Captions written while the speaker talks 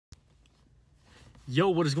Yo,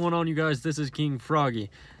 what is going on, you guys? This is King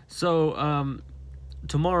Froggy. So,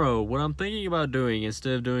 tomorrow, what I'm thinking about doing,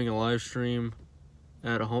 instead of doing a live stream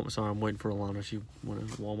at home, sorry, I'm waiting for Alana, she went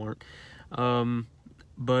to Walmart.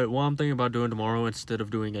 But what I'm thinking about doing tomorrow, instead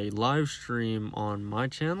of doing a live stream on my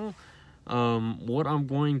channel, what I'm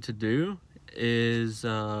going to do is,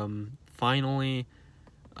 finally,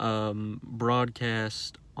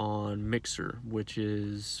 broadcast on Mixer, which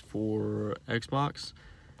is for Xbox.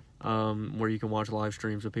 Where you can watch live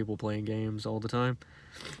streams of people playing games all the time.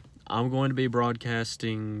 I'm going to be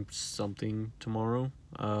broadcasting something tomorrow.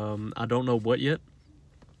 I don't know what yet.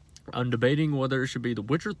 I'm debating whether it should be The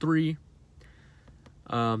Witcher 3,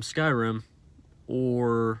 Skyrim,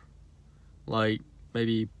 or like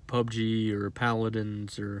maybe PUBG or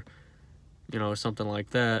Paladins or something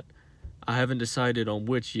like that. I haven't decided on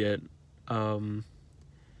which yet.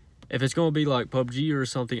 If it's going to be like PUBG or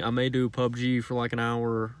something, I may do PUBG for like an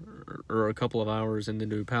hour or a couple of hours and then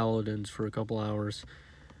do Paladins for a couple hours.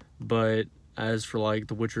 But as for like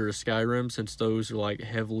The Witcher or Skyrim, since those are like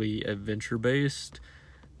heavily adventure based,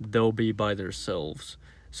 they'll be by themselves.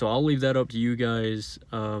 So I'll leave that up to you guys.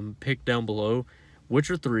 Pick down below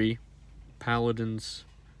Witcher 3, Paladins,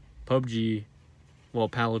 PUBG, well,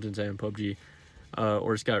 Paladins and PUBG,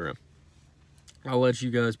 or Skyrim. I'll let you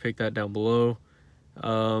guys pick that down below.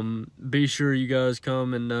 Be sure you guys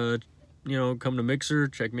come and come to Mixer,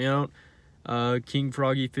 check me out. King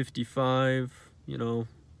Froggy 55,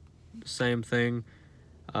 same thing.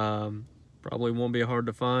 Probably won't be hard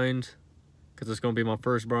to find because it's going to be my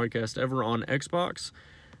first broadcast ever on Xbox.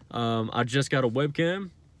 I just got a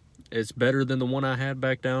webcam. It's better than the one I had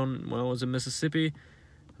back down when I was in Mississippi.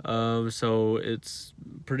 So it's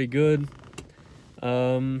pretty good.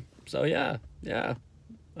 So yeah.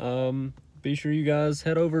 Be sure you guys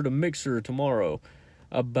head over to Mixer tomorrow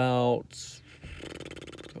about,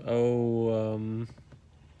 I don't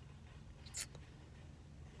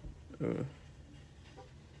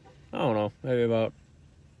know, maybe about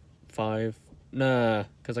 5. Nah,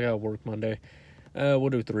 because I got to work Monday. We'll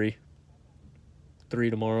do 3. 3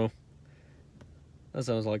 tomorrow. That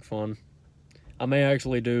sounds like fun. I may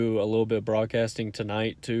actually do a little bit of broadcasting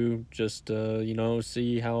tonight, too, just,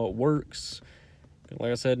 see how it works.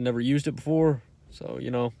 Like I said, never used it before, so,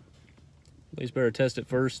 at least better test it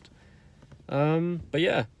first. But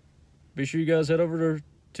yeah, be sure you guys head over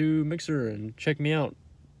to Mixer and check me out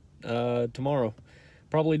tomorrow.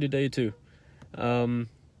 Probably today, too.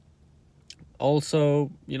 Also,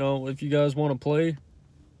 if you guys want to play,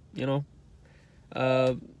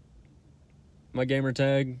 my gamer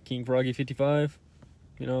tag, King Froggy 55,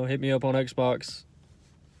 hit me up on Xbox.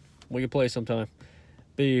 We can play sometime.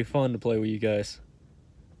 Be fun to play with you guys.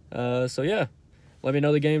 So yeah, let me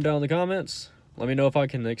know the game down in the comments. Let me know if I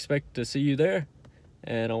can expect to see you there.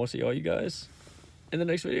 And I will see all you guys in the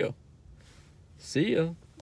next video. See ya.